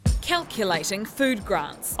calculating food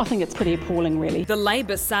grants. I think it's pretty appalling, really. The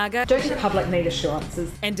Labour saga. Do the public need assurances?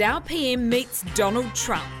 And our PM meets Donald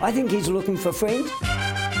Trump. I think he's looking for friends.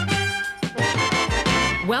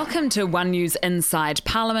 Welcome to One News Inside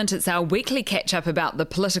Parliament. It's our weekly catch-up about the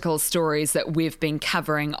political stories that we've been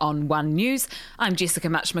covering on One News. I'm Jessica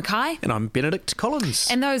Much-Mackay. And I'm Benedict Collins.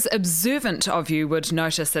 And those observant of you would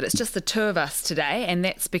notice that it's just the two of us today, and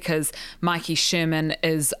that's because Maiki Sherman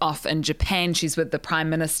is off in Japan. She's with the Prime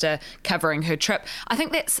Minister covering her trip. I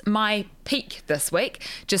think that's my peak this week,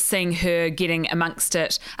 just seeing her getting amongst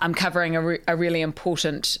it, covering a really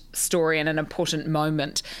important story and an important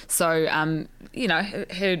moment. So,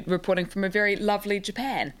 her reporting from a very lovely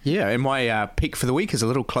Japan. Yeah, and my peak for the week is a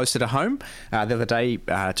little closer to home. The other day,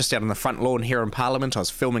 just out on the front lawn here in Parliament, I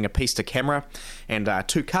was filming a piece to camera, and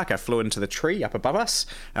two kaka flew into the tree up above us,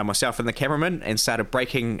 myself and the cameraman, and started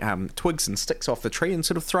breaking twigs and sticks off the tree and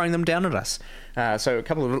sort of throwing them down at us. So a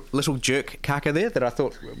couple of little jerk kaka there that I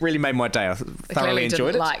thought really made my day. I thoroughly enjoyed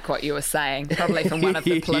it. Didn't like what you were saying, probably from one of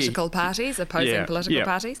the political parties, opposing political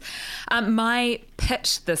parties. My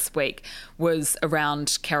pitch this week was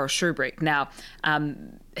around Carol Shrewbrick. Now,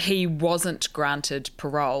 he wasn't granted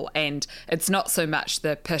parole, and it's not so much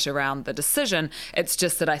the pit around the decision, it's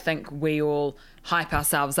just that I think we all hype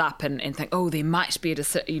ourselves up and think, oh, there might be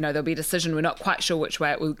there'll be a decision, we're not quite sure which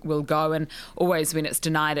way it will go, and always when it's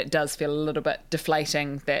denied it does feel a little bit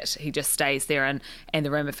deflating that he just stays there and the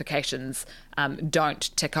ramifications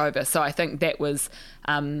don't tick over. So I think that was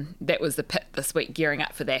the pit this week, gearing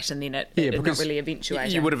up for that, and then it did not really eventuate.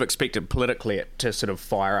 You would have expected politically it to sort of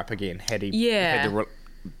fire up again had the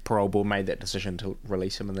parole board made that decision to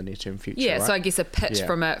release him in the near-term future. Yeah, right? So I guess a pitch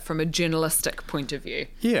from a journalistic point of view.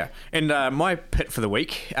 Yeah, and my pit for the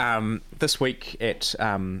week, this week at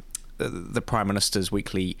the Prime Minister's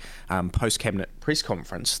weekly post-cabinet press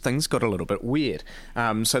conference, things got a little bit weird.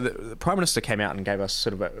 So the Prime Minister came out and gave us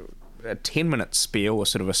sort of a 10-minute spiel, or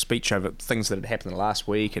sort of a speech over things that had happened last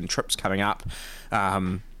week and trips coming up,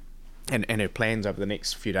 and her plans over the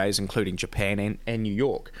next few days, including Japan and New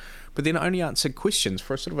York. But then only answered questions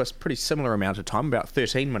for a sort of a pretty similar amount of time, about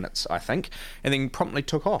 13 minutes, I think, and then promptly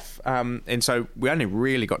took off. And so we only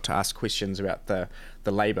really got to ask questions about the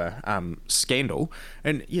Labour scandal.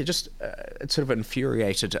 And yeah, just it sort of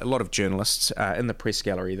infuriated a lot of journalists in the press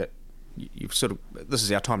gallery that you've sort of, this is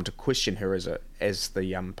our time to question her as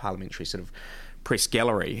the parliamentary sort of press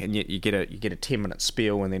gallery, and yet you get a 10-minute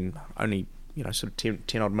spiel and then only sort of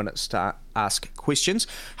 10 odd minutes to ask questions.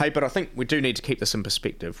 Hey, but I think we do need to keep this in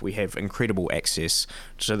perspective. We have incredible access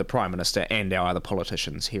to the Prime Minister and our other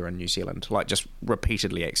politicians here in New Zealand, like just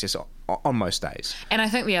repeatedly access on most days. And I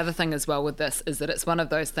think the other thing as well with this is that it's one of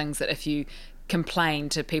those things that if you complain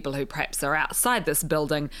to people who perhaps are outside this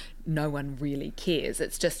building, no one really cares.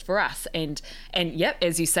 It's just for us. And yep,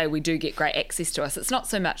 as you say, we do get great access to us. It's not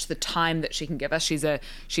so much the time that she can give us. She's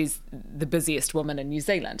the busiest woman in New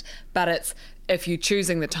Zealand. But it's if you're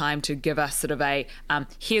choosing the time to give us sort of a,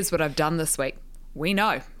 here's what I've done this week. We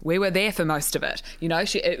know. We were there for most of it.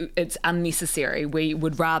 It's unnecessary. We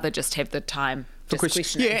would rather just have the time just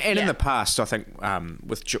questioning. Yeah, and in the past, I think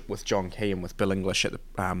with John Key and with Bill English at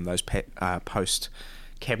those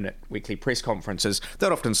post-cabinet weekly press conferences,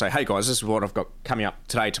 they'd often say, hey guys, this is what I've got coming up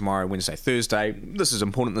today, tomorrow, Wednesday, Thursday. This is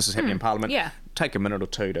important. This is happening in Parliament. Yeah. Take a minute or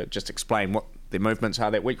two to just explain what their movements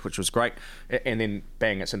are that week, which was great. And then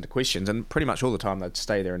bang, it's into questions. And pretty much all the time they'd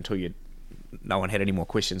stay there until no one had any more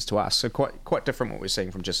questions to ask. So quite different what we're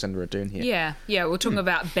seeing from Jacinda Ardern here. Yeah, we're talking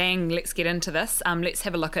about bang. Let's get into this. Let's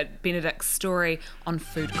have a look at Benedict's story on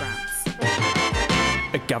food grants.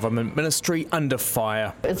 A government ministry under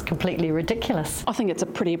fire. It's completely ridiculous. I think it's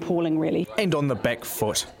pretty appalling, really. And on the back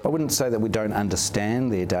foot. I wouldn't say that we don't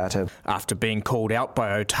understand their data. After being called out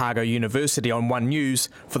by Otago University on One News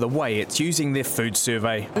for the way it's using their food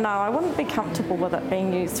survey. No, I wouldn't be comfortable with it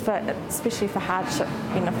being used especially for hardship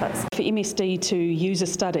benefits. For MSD to use a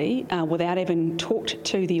study without having talked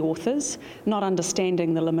to the authors, not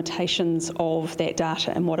understanding the limitations of that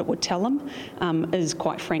data and what it would tell them, is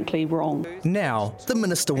quite frankly wrong. Now, the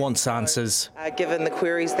Minister wants answers. Given the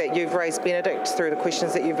queries that you've raised, Benedict, through the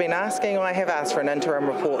questions that you've been asking, I have asked for an interim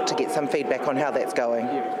report to get some feedback on how that's going.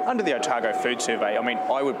 Under the Otago food survey,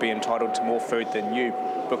 I would be entitled to more food than you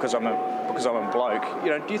because I'm a bloke.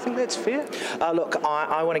 Do you think that's fair? Look,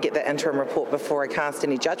 I want to get that interim report before I cast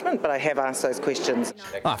any judgment, but I have asked those questions.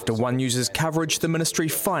 After One News's coverage, the ministry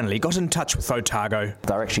finally got in touch with Otago.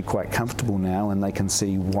 They're actually quite comfortable now, and they can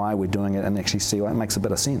see why we're doing it and actually see why it makes a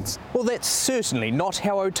bit of sense. Well, that's certainly not not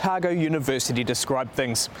how Otago University described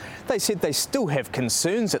things. They said they still have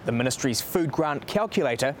concerns that the ministry's food grant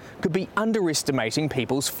calculator could be underestimating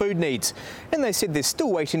people's food needs. And they said they're still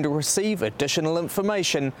waiting to receive additional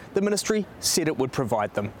information the ministry said it would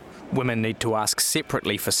provide them. Women need to ask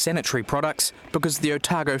separately for sanitary products because the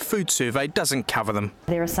Otago Food Survey doesn't cover them.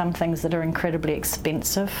 There are some things that are incredibly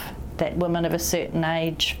expensive that women of a certain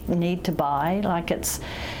age need to buy,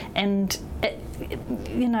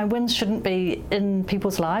 wins shouldn't be in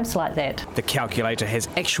people's lives like that. The calculator has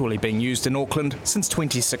actually been used in Auckland since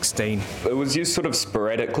 2016. It was used sort of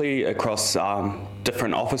sporadically across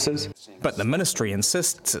different offices. But the ministry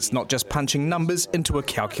insists it's not just punching numbers into a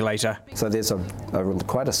calculator. So there's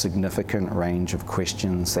quite a significant range of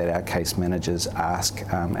questions that our case managers ask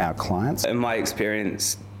our clients. In my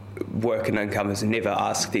experience, work and income has never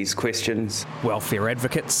asked these questions. Welfare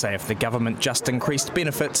advocates say if the government just increased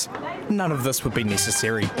benefits, none of this would be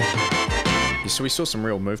necessary. Yeah, so we saw some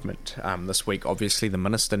real movement this week. Obviously, the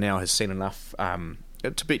minister now has seen enough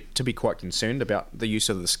to be quite concerned about the use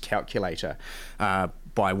of this calculator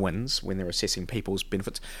by WINZ when they're assessing people's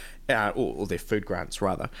benefits, or their food grants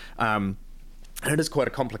rather. And it is quite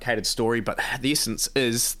a complicated story, but the essence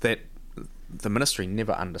is that the ministry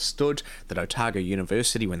never understood that Otago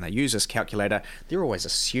University, when they use this calculator, they're always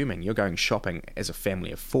assuming you're going shopping as a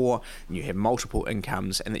family of 4 and you have multiple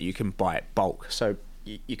incomes and that you can buy it bulk. So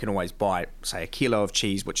you can always buy, say, a kilo of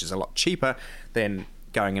cheese, which is a lot cheaper than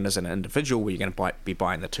going in as an individual where you're going to be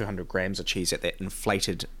buying the 200 grams of cheese at that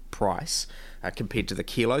inflated price compared to the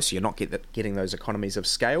kilo, so you're not getting those economies of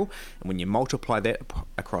scale. And when you multiply that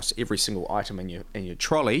across every single item in your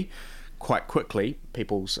trolley, quite quickly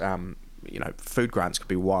people's food grants could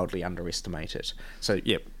be wildly underestimated. So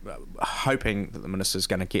hoping that the minister's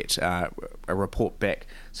going to get a report back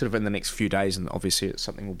sort of in the next few days, and obviously it's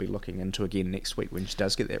something we'll be looking into again next week when she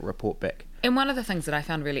does get that report back. And one of the things that I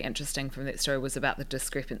found really interesting from that story was about the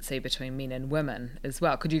discrepancy between men and women as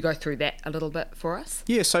well. Could you go through that a little bit for us?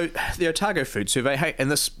 Yeah, so the Otago Food Survey,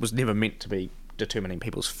 and this was never meant to be determining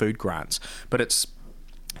people's food grants, but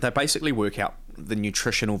they basically work out the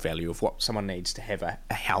nutritional value of what someone needs to have a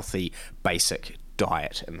healthy, basic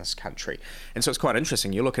diet in this country. And so it's quite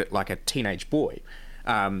interesting. You look at like a teenage boy,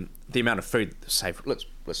 the amount of food, say, let's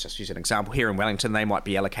just use an example. Here in Wellington, they might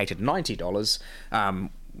be allocated $90.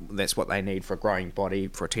 That's what they need for a growing body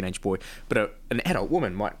for a teenage boy. But an adult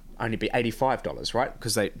woman might only be $85, right?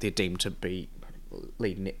 Because they're deemed to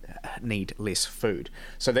need less food.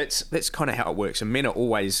 So that's kind of how it works. And men are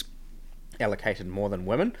always allocated more than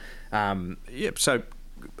women. And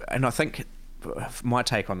I think my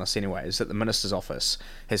take on this anyway is that the minister's office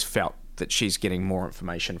has felt that she's getting more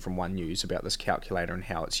information from One News about this calculator and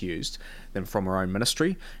how it's used than from her own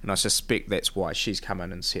ministry, and I suspect that's why she's come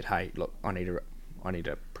in and said, hey, look, I need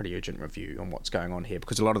a pretty urgent review on what's going on here,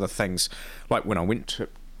 because a lot of the things, like when I went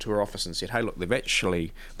to her office and said, hey, look, they've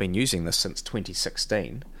actually been using this since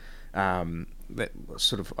 2016, that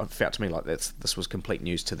sort of felt to me like this was complete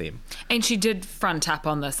news to them. And she did front up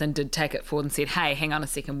on this and did take it forward and said, hey, hang on a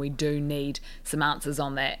second, we do need some answers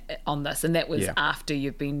on this. And that was after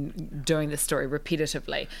you've been doing this story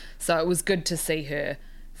repetitively. So it was good to see her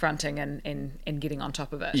fronting and getting on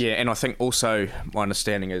top of it. Yeah, and I think also my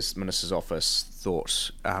understanding is the Minister's Office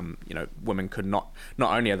thought, women could not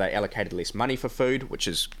only are they allocated less money for food, which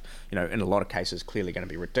is, in a lot of cases clearly going to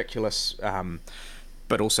be ridiculous,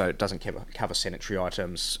 but also it doesn't cover sanitary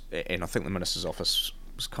items. And I think the Minister's Office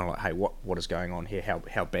was kind of like, hey, what is going on here?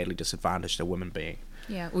 How badly disadvantaged are women being?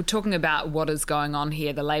 Yeah, well, talking about what is going on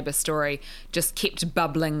here, the Labour story just kept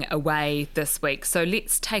bubbling away this week. So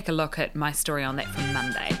let's take a look at my story on that from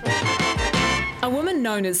Monday. A woman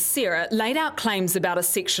known as Sarah laid out claims about a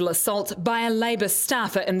sexual assault by a Labour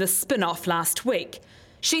staffer in the spin-off last week.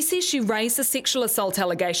 She says she raised the sexual assault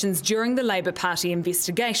allegations during the Labour Party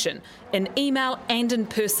investigation, in email and in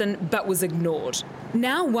person, but was ignored.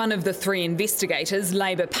 Now one of the 3 investigators,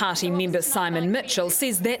 Labour Party member Simon Mitchell,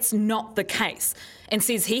 says that's not the case and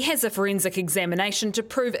says he has a forensic examination to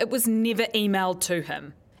prove it was never emailed to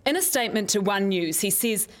him. In a statement to One News, he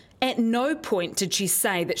says, at no point did she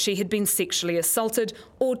say that she had been sexually assaulted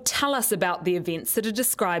or tell us about the events that are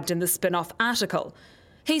described in the spin-off article.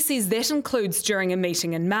 He says that includes during a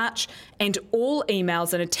meeting in March and all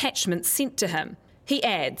emails and attachments sent to him. He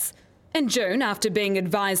adds, in June, after being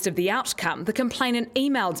advised of the outcome, the complainant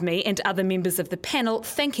emailed me and other members of the panel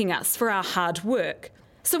thanking us for our hard work.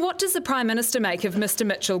 So what does the Prime Minister make of Mr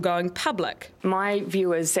Mitchell going public? My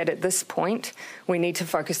view is that at this point we need to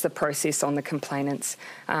focus the process on the complainants.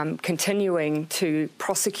 Continuing to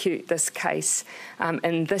prosecute this case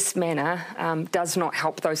in this manner does not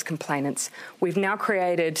help those complainants. We've now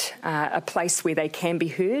created a place where they can be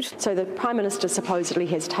heard. So the Prime Minister supposedly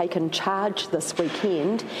has taken charge this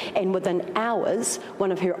weekend, and within hours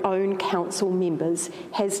one of her own council members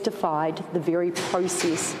has defied the very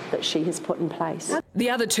process that she has put in place. The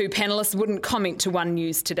other two panellists wouldn't comment to One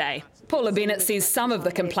News today. Paula Bennett says some of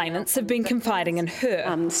the complainants have been confiding in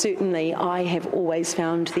her. Certainly I have always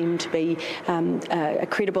found them to be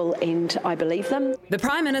credible, and I believe them. The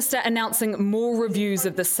Prime Minister announcing more reviews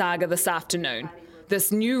of the saga this afternoon.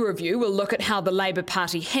 This new review will look at how the Labour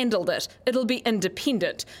Party handled it. It'll be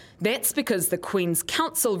independent. That's because the Queen's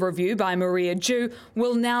Counsel review by Maria Dew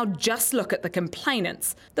will now just look at the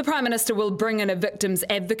complainants. The Prime Minister will bring in a victims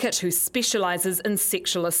advocate who specialises in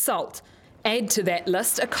sexual assault. Add to that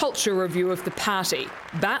list a culture review of the party,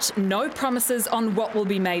 but no promises on what will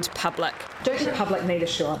be made public. Don't the public need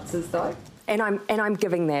assurances, though? And I'm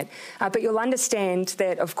giving that. But you'll understand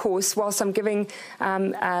that, of course, whilst I'm giving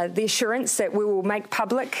the assurance that we will make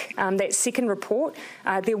public that second report,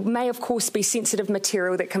 there may, of course, be sensitive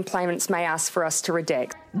material that complainants may ask for us to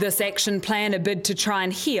redact. This action plan a bid to try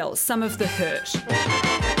and heal some of the hurt.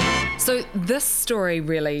 So this story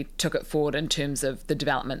really took it forward in terms of the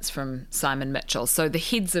developments from Simon Mitchell. So the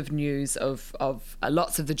heads of news of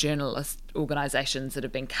lots of the journalist organisations that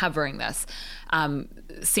have been covering this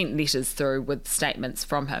sent letters through with statements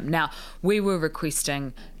from him. Now, we were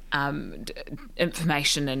requesting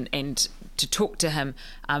information and to talk to him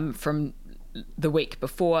from the week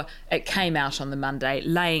before. It came out on the Monday,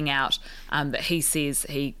 laying out that he says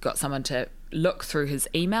he got someone to look through his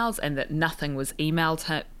emails and that nothing was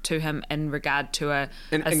emailed to him in regard to a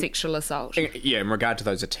sexual assault. In regard to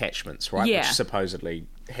those attachments, right? Yeah. Which supposedly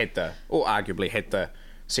arguably had the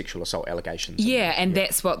sexual assault allegations. Yeah, and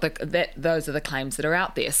that's what those are the claims that are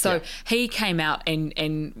out there. So he came out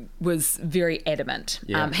and was very adamant.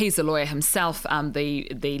 Yeah. He's a lawyer himself.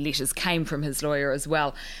 The letters came from his lawyer as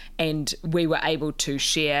well, and we were able to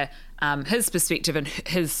share his perspective and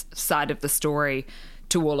his side of the story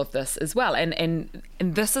to all of this as well. And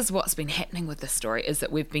this is what's been happening with this story, is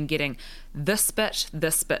that we've been getting this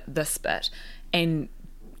bit, and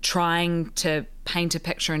trying to paint a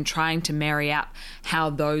picture and trying to marry up how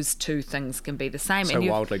those two things can be the same. So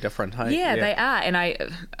wildly different, hey? Yeah, they are. And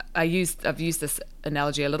I've used this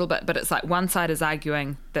analogy a little bit, but it's like one side is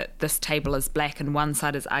arguing that this table is black and one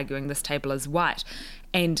side is arguing this table is white.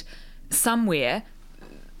 And somewhere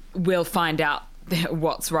we'll find out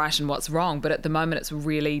what's right and what's wrong, but at the moment it's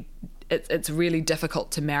really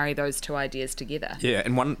difficult to marry those two ideas together. Yeah,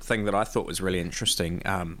 and one thing that I thought was really interesting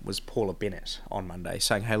was Paula Bennett on Monday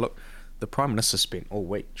saying, hey, look, the Prime Minister spent all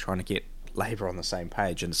week trying to get Labour on the same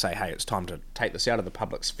page and say, hey, it's time to take this out of the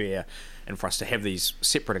public sphere and for us to have these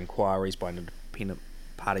separate inquiries by independent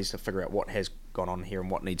parties to figure out what has gone on here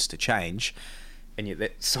and what needs to change. And yet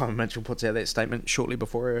that Simon Mitchell puts out that statement shortly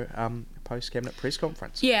before a post-cabinet press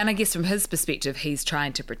conference. Yeah, and I guess from his perspective, he's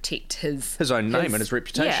trying to protect his own name and his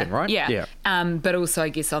reputation, right? Yeah. But also, I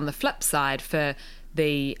guess, on the flip side, for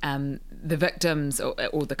the victims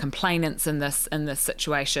or the complainants in this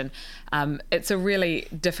situation, it's a really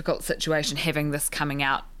difficult situation having this coming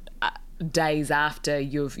out days after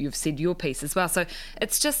you've said your piece as well. So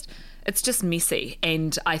it's just messy,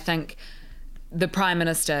 and I think the Prime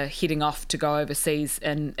Minister heading off to go overseas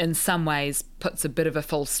in some ways puts a bit of a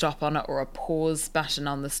full stop on it, or a pause button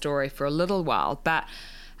on the story for a little while. But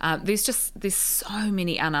there's so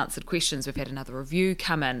many unanswered questions. We've had another review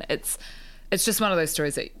come in. It's just one of those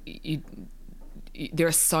stories that there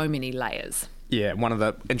are so many layers. Yeah, one of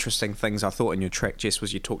the interesting things I thought in your track, Jess,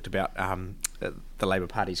 was you talked about the Labour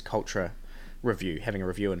Party's culture review, having a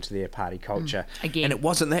review into their party culture. Again. And it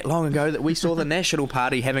wasn't that long ago that we saw the National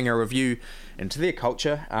Party having a review into their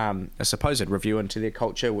culture, a supposed review into their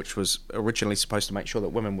culture, which was originally supposed to make sure that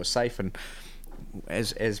women were safe. And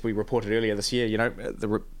as we reported earlier this year,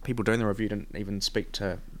 the people doing the review didn't even speak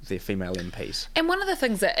to their female MPs. And one of the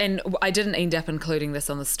things that, and I didn't end up including this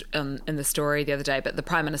in the story the other day, but the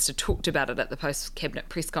Prime Minister talked about it at the post-cabinet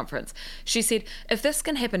press conference. She said, if this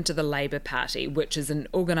can happen to the Labour Party, which is an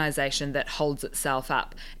organisation that holds itself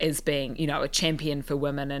up as being, a champion for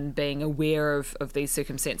women and being aware of these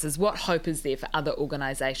circumstances, what hope is there for other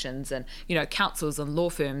organisations and, councils and law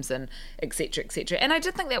firms and et cetera, et cetera? And I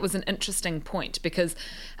did think that was an interesting point because,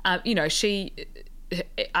 she...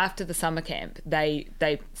 After the summer camp, they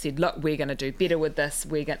said, look, we're going to do better with this.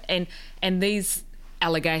 And these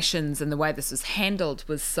allegations and the way this was handled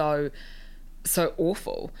was so so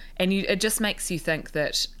awful. And it just makes you think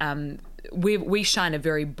that we shine a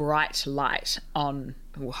very bright light on,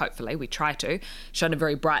 well, hopefully we try to shine a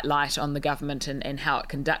very bright light on the government and how it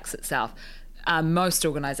conducts itself. Most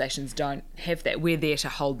organisations don't have that. We're there to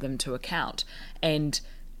hold them to account. And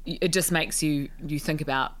it just makes you think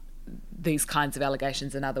about these kinds of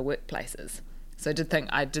allegations in other workplaces. So I did think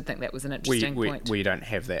that was an interesting point. We don't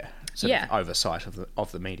have that sort of oversight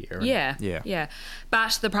of the media. Yeah.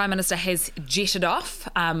 But the Prime Minister has jetted off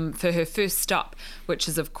for her first stop, which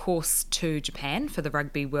is of course to Japan for the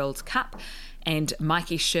Rugby World Cup, and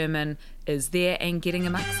Mikey Sherman is there and getting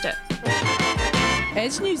amongst it.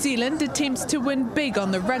 As New Zealand attempts to win big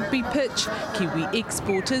on the rugby pitch, Kiwi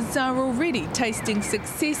exporters are already tasting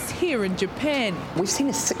success here in Japan. We've seen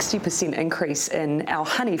a 60% increase in our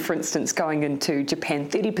honey, for instance, going into Japan,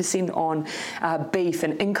 30% on beef,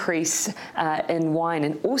 an increase in wine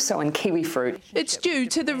and also in kiwi fruit. It's due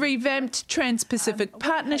to the revamped Trans-Pacific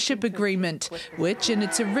Partnership Agreement, which in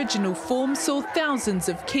its original form saw thousands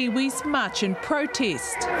of Kiwis march in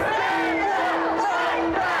protest.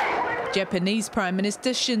 Japanese Prime Minister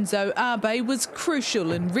Shinzo Abe was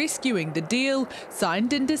crucial in rescuing the deal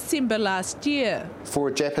signed in December last year. For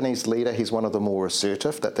a Japanese leader, he's one of the more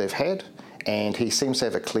assertive that they've had, and he seems to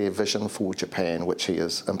have a clear vision for Japan, which he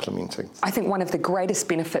is implementing. I think one of the greatest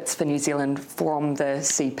benefits for New Zealand from the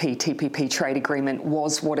CPTPP trade agreement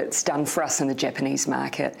was what it's done for us in the Japanese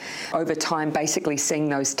market. Over time, basically seeing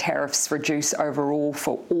those tariffs reduce overall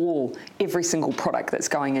for every single product that's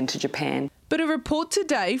going into Japan. But a report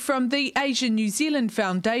today from the Asian New Zealand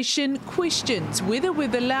Foundation questions whether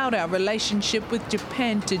we've allowed our relationship with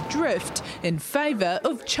Japan to drift in favour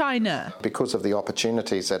of China. Because of the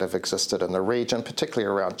opportunities that have existed in the region,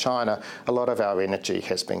 particularly around China, a lot of our energy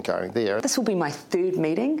has been going there. This will be my third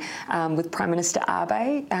meeting with Prime Minister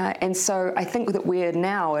Abe, and so I think that we're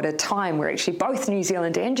now at a time where actually both New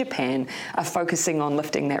Zealand and Japan are focusing on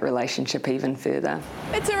lifting that relationship even further.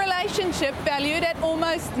 It's a relationship valued at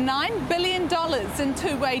almost $9 billion in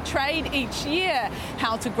two-way trade each year.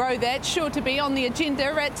 How to grow that sure to be on the agenda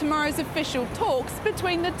at tomorrow's official talks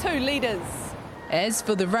between the two leaders. As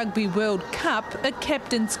for the Rugby World Cup, a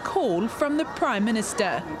captain's call from the Prime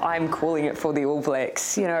Minister. I'm calling it for the All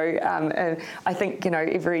Blacks, and I think,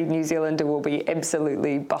 every New Zealander will be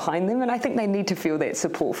absolutely behind them, and I think they need to feel that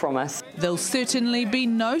support from us. There'll certainly be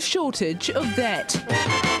no shortage of that.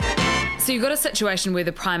 So you've got a situation where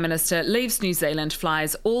the Prime Minister leaves New Zealand,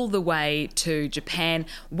 flies all the way to Japan,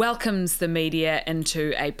 welcomes the media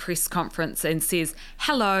into a press conference and says,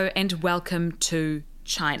 hello and welcome to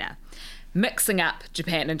China. Mixing up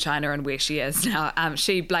Japan and China and where she is now.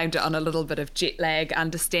 She blamed it on a little bit of jet lag,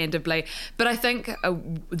 understandably. But I think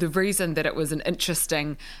the reason that it was an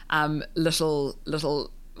interesting little,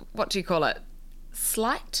 what do you call it,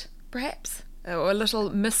 slight, perhaps? Or a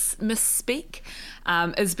little misspeak,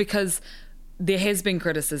 is because there has been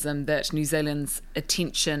criticism that New Zealand's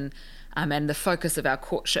attention and the focus of our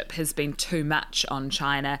courtship has been too much on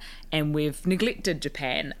China, and we've neglected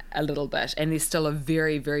Japan a little bit, and they're still a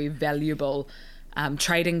very, very valuable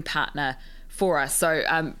trading partner for us.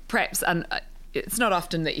 So perhaps... it's not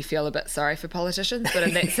often that you feel a bit sorry for politicians, but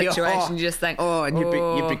in that situation you just think... and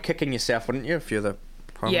you'd be kicking yourself, wouldn't you, if you're the...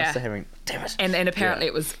 Prime Minister having, damn it. And apparently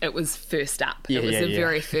it was first up. It was the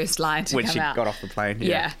very first line to when come she out. Got off the plane.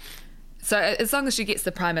 Yeah. So as long as she gets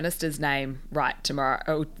the Prime Minister's name right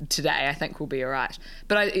today, I think we'll be all right.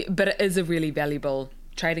 But it is a really valuable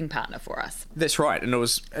trading partner for us. That's right, and it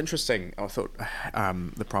was interesting. I thought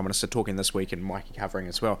the Prime Minister talking this week and Mikey covering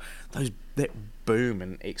as well. That boom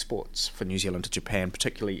in exports for New Zealand to Japan,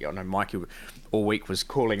 particularly. I know Mikey all week was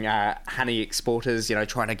calling honey exporters.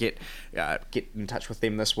 Trying to get in touch with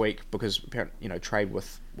them this week because trade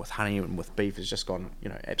with honey and with beef has just gone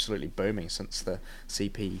absolutely booming since the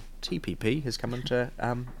CPTPP has come into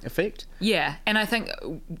effect. Yeah, and I think.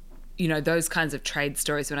 Those kinds of trade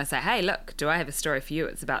stories, when I say, hey, look, do I have a story for you?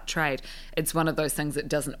 It's about trade. It's one of those things that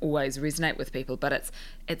doesn't always resonate with people, but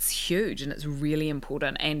it's huge and it's really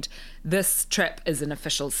important. And this trip is an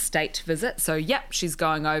official state visit. So, yep, she's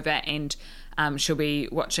going over and she'll be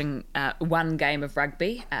watching one game of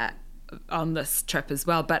rugby on this trip as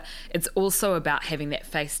well. But it's also about having that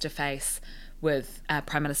face-to-face with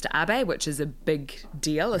Prime Minister Abe, which is a big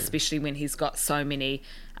deal, especially when he's got so many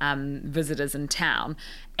visitors in town,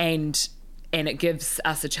 and it gives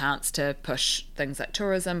us a chance to push things like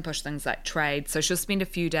tourism, push things like trade. So she'll spend a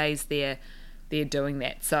few days there doing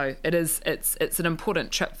that. So it's an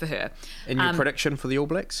important trip for her. And your prediction for the All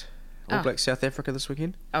Blacks? All Blacks South Africa this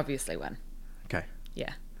weekend? Obviously win. Okay.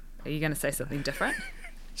 Yeah. Are you going to say something different?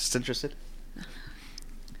 Just interested.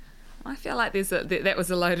 I feel like that was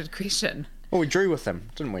a loaded question. Well, we drew with them,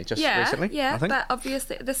 didn't we, recently? Yeah, I think. But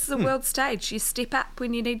obviously this is a world stage. You step up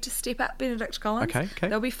when you need to step up, Benedict Collins. Okay.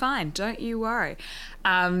 They'll be fine, don't you worry.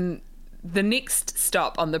 The next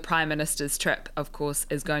stop on the Prime Minister's trip, of course,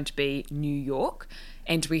 is going to be New York.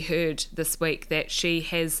 And we heard this week that she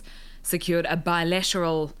has secured a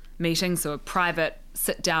bilateral meeting, so a private,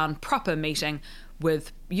 sit-down, proper meeting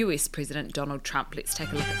with US President Donald Trump. Let's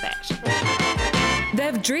take a look at that.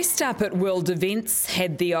 They've dressed up at world events,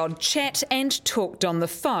 had the odd chat and talked on the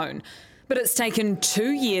phone. But it's taken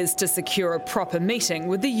 2 years to secure a proper meeting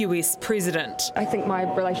with the US president. I think my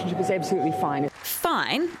relationship is absolutely fine.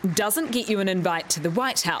 Fine doesn't get you an invite to the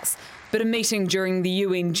White House, but a meeting during the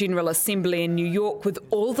UN General Assembly in New York with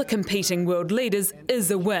all the competing world leaders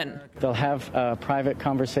is a win. They'll have a private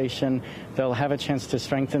conversation, they'll have a chance to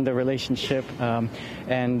strengthen the relationship,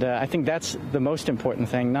 and I think that's the most important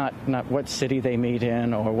thing, not what city they meet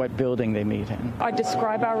in or what building they meet in. I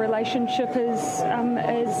describe our relationship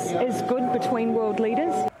as good between world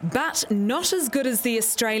leaders. But not as good as the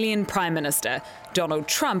Australian Prime Minister. Donald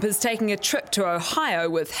Trump is taking a trip to Ohio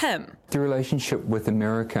with him. The relationship with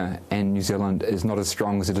America and New Zealand is not as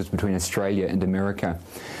strong as it is between Australia and America.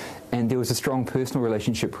 And there was a strong personal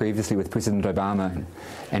relationship previously with President Obama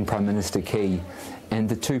and Prime Minister Key. And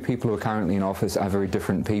the two people who are currently in office are very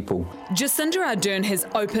different people. Jacinda Ardern has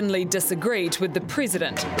openly disagreed with the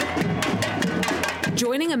president,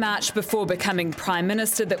 joining a march before becoming Prime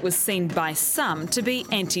Minister that was seen by some to be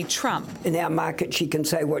anti-Trump. In our market, she can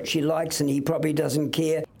say what she likes and he probably doesn't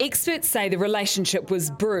care. Experts say the relationship was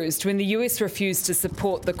bruised when the US refused to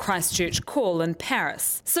support the Christchurch call in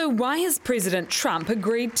Paris. So why has President Trump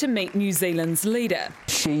agreed to meet New Zealand's leader?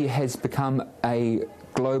 She has become a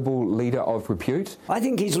global leader of repute. I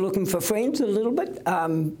think he's looking for friends a little bit,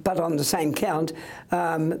 but on the same count,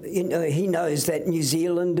 he knows that New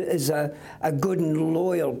Zealand is a good and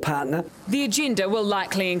loyal partner. The agenda will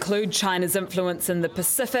likely include China's influence in the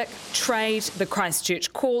Pacific, trade, the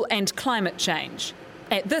Christchurch call and climate change.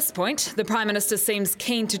 At this point, the Prime Minister seems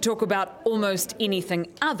keen to talk about almost anything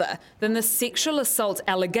other than the sexual assault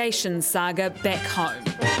allegations saga back home.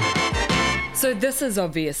 So this is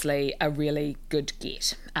obviously a really good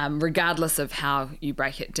get, regardless of how you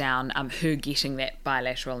break it down, her getting that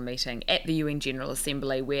bilateral meeting at the UN General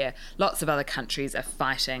Assembly where lots of other countries are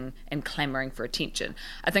fighting and clamouring for attention.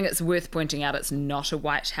 I think it's worth pointing out it's not a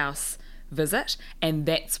White House visit, and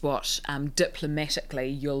that's what diplomatically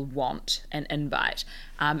you'll want an invite,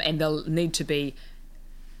 and they'll need to be,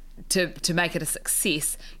 to make it a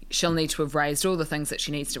success, she'll need to have raised all the things that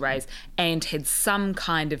she needs to raise and had some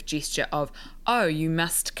kind of gesture of, oh, you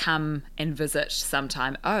must come and visit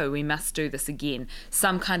sometime, oh, we must do this again,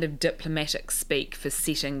 some kind of diplomatic speak for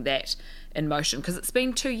setting that in motion, because it's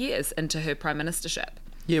been 2 years into her prime ministership.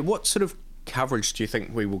 Yeah, what sort of coverage do you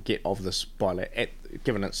think we will get of this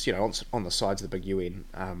given it's, on the sides of the big UN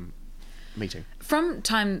meeting? From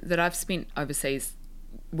time that I've spent overseas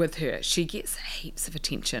with her, she gets heaps of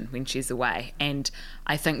attention when she's away, and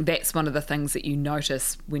I think that's one of the things that you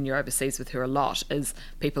notice when you're overseas with her a lot is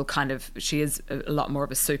people she is a lot more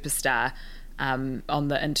of a superstar on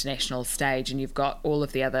the international stage, and you've got all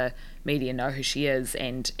of the other media know who she is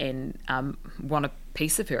and want a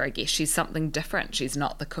piece of her, I guess. She's something different. She's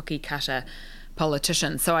not the cookie cutter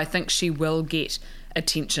politician, so I think she will get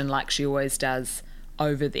attention like she always does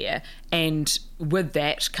over there, and with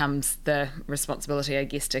that comes the responsibility, I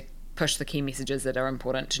guess, to push the key messages that are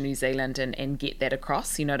important to New Zealand and get that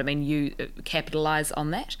across, you know what I mean? You capitalise on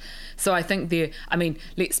that. So I think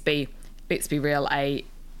let's be real, a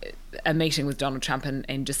meeting with Donald Trump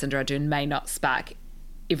and Jacinda Ardern may not spark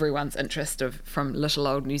everyone's interest from little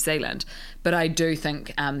old New Zealand, but I do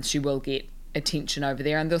think she will get attention over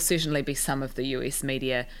there, and there'll certainly be some of the US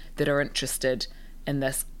media that are interested in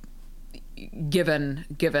this, given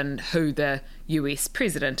who the US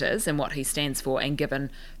president is and what he stands for, and given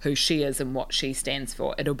who she is and what she stands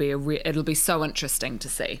for. It'll be so interesting to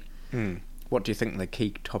see. What do you think the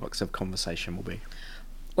key topics of conversation will be?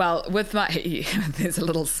 Well, there's a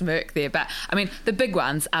little smirk there, but the big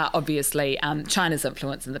ones are obviously China's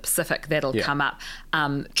influence in the Pacific. That'll come up.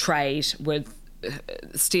 Trade with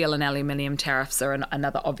steel and aluminium tariffs are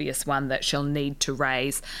another obvious one that she'll need to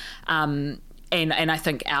raise. And I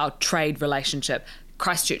think our trade relationship,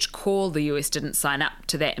 Christchurch call, the US didn't sign up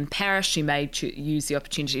to that in Paris. She may use the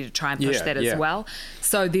opportunity to try and push that as well.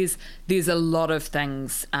 So there's a lot of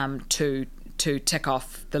things to tick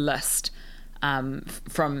off the list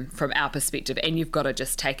from our perspective, and you've got to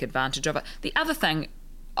just take advantage of it. The other thing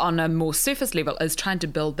on a more surface level is trying to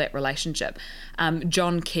build that relationship.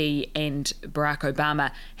 John Key and Barack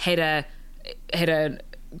Obama had a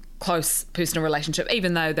close personal relationship,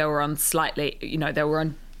 even though they were on they were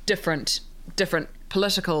on different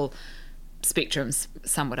political spectrums.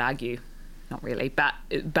 Some would argue, not really, but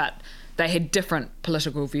they had different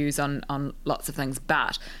political views on lots of things,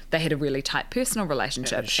 but they had a really tight personal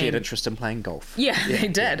relationship. Shared interest in playing golf. Yeah, they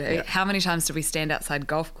did. Yeah. How many times did we stand outside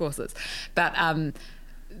golf courses? But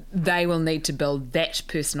they will need to build that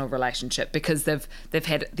personal relationship because they've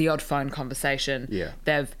had the odd phone conversation. Yeah.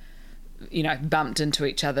 They've bumped into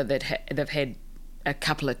each other. They've had a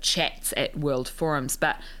couple of chats at world forums,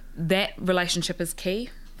 but that relationship is key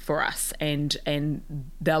for us, and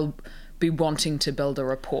they'll be wanting to build a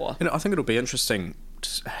rapport. I think it'll be interesting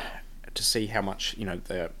to see how much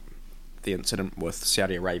the incident with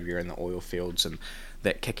Saudi Arabia and the oil fields and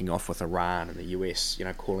that kicking off with Iran and the US,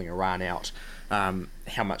 calling Iran out,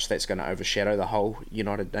 how much that's going to overshadow the whole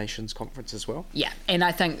United Nations conference as well. Yeah, and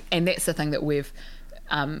I think, and that's the thing that we've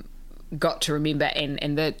got to remember,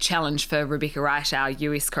 and the challenge for Rebecca Wright, our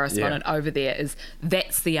US correspondent over there, is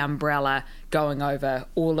that's the umbrella going over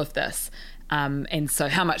all of this. And so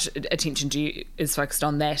how much attention is focused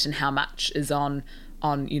on that, and how much is on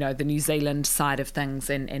the New Zealand side of things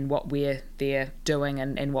and what we're there doing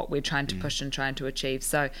and what we're trying to push and trying to achieve.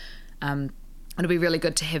 So it'll be really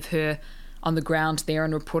good to have her on the ground there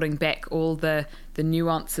and reporting back all the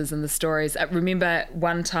nuances and the stories. Remember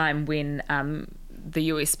one time when the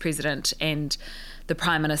US president and the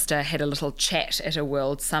Prime Minister had a little chat at a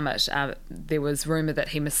World Summit. There was rumour that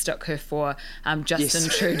he mistook her for Justin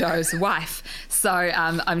Trudeau's wife. So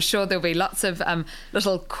I'm sure there'll be lots of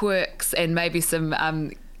little quirks and maybe some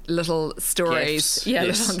little stories,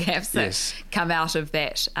 little gaffes that come out of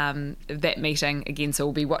that meeting again. So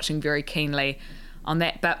we'll be watching very keenly on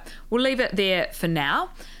that. But we'll leave it there for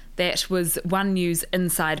now. That was One News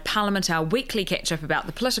Inside Parliament, our weekly catch-up about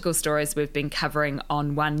the political stories we've been covering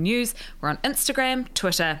on One News. We're on Instagram,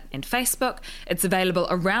 Twitter and Facebook. It's available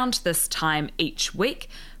around this time each week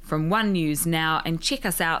from One News Now, and check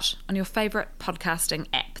us out on your favourite podcasting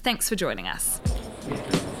app. Thanks for joining us.